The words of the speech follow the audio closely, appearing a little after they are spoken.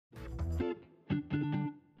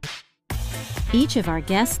Each of our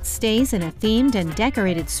guests stays in a themed and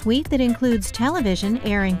decorated suite that includes television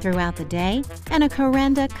airing throughout the day and a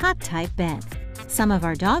Kuranda cot-type bed. Some of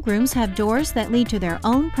our dog rooms have doors that lead to their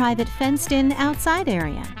own private fenced-in outside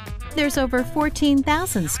area. There's over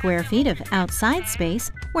 14,000 square feet of outside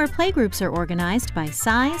space where playgroups are organized by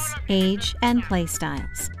size, age, and play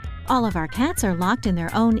styles. All of our cats are locked in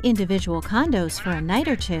their own individual condos for a night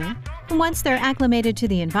or two. Once they're acclimated to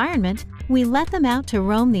the environment, we let them out to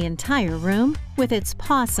roam the entire room with its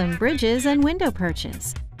paw-some bridges and window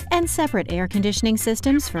perches. And separate air conditioning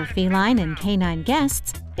systems for feline and canine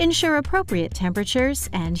guests ensure appropriate temperatures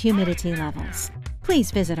and humidity levels.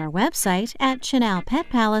 Please visit our website at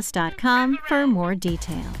chenalpetpalace.com for more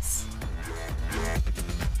details.